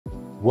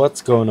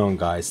What's going on,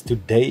 guys?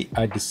 Today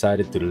I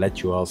decided to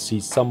let you all see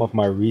some of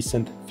my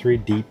recent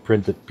 3D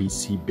printed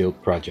PC build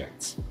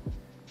projects.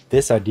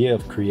 This idea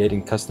of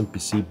creating custom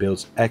PC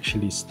builds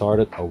actually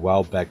started a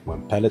while back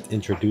when Palit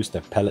introduced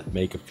their Palit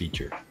Maker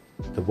feature,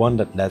 the one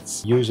that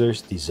lets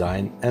users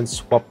design and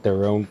swap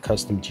their own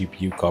custom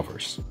GPU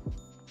covers.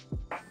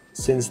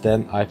 Since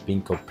then, I've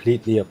been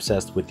completely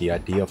obsessed with the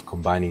idea of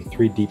combining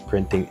 3D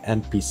printing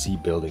and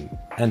PC building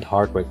and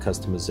hardware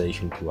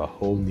customization to a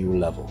whole new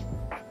level.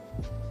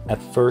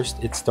 At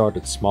first it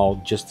started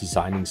small, just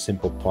designing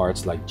simple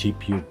parts like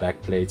GPU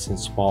backplates and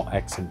small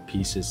accent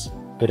pieces,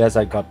 but as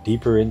I got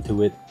deeper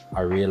into it,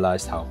 I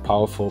realized how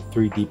powerful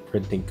 3D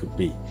printing could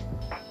be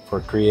for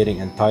creating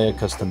entire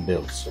custom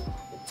builds.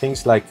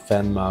 Things like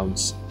fan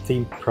mounts,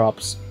 themed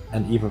props,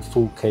 and even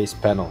full case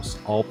panels,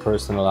 all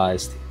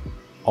personalized,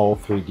 all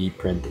 3D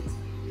printed.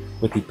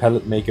 With the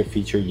Palit Maker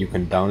feature you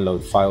can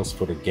download files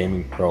for the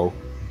Gaming Pro,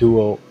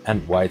 Duo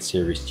and Wide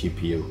Series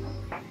GPU.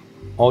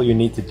 All you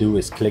need to do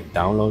is click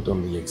download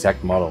on the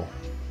exact model,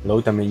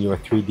 load them in your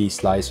 3D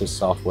slicer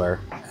software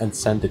and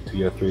send it to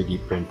your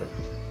 3D printer.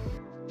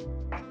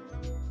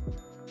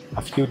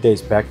 A few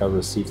days back I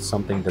received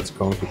something that's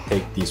going to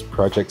take these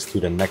projects to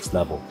the next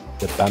level,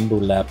 the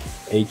BambuLab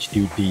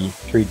H2D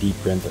 3D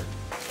printer.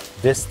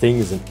 This thing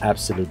is an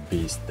absolute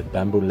beast. The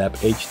BambuLab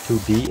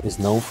H2D is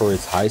known for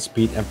its high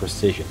speed and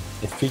precision.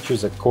 It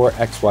features a Core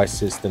XY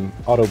system,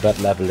 auto bed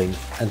leveling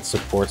and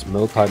supports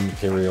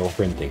multi-material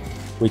printing,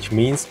 which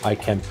means I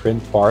can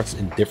print parts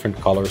in different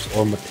colors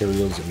or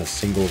materials in a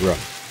single run.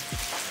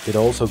 It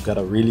also got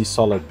a really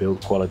solid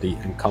build quality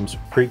and comes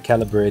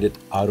pre-calibrated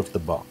out of the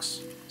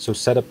box. So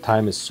setup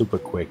time is super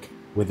quick.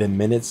 Within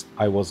minutes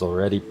I was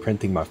already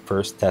printing my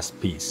first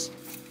test piece.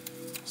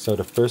 So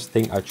the first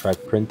thing I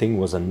tried printing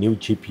was a new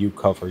GPU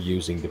cover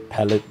using the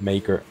Palit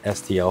Maker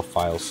STL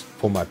files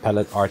for my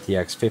Palit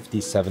RTX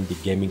 5070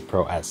 Gaming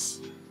Pro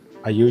S.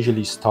 I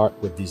usually start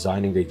with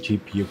designing the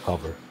GPU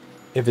cover.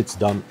 If it's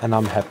done and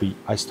I'm happy,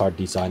 I start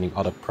designing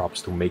other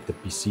props to make the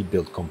PC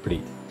build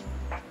complete.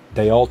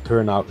 They all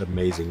turn out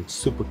amazing,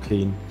 super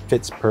clean,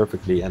 fits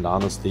perfectly, and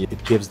honestly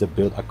it gives the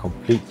build a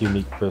complete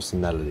unique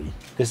personality.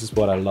 This is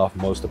what I love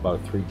most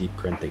about 3D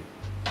printing.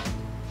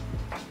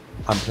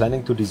 I'm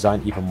planning to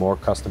design even more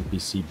custom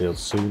PC builds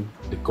soon.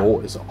 The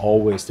goal is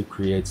always to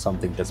create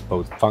something that's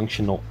both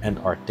functional and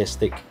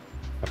artistic.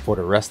 And for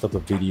the rest of the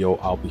video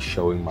I'll be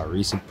showing my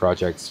recent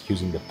projects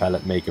using the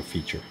Palit Maker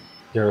feature.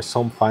 There are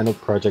some final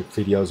project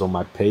videos on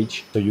my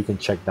page so you can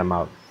check them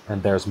out.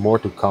 And there's more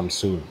to come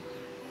soon.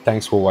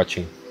 Thanks for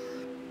watching.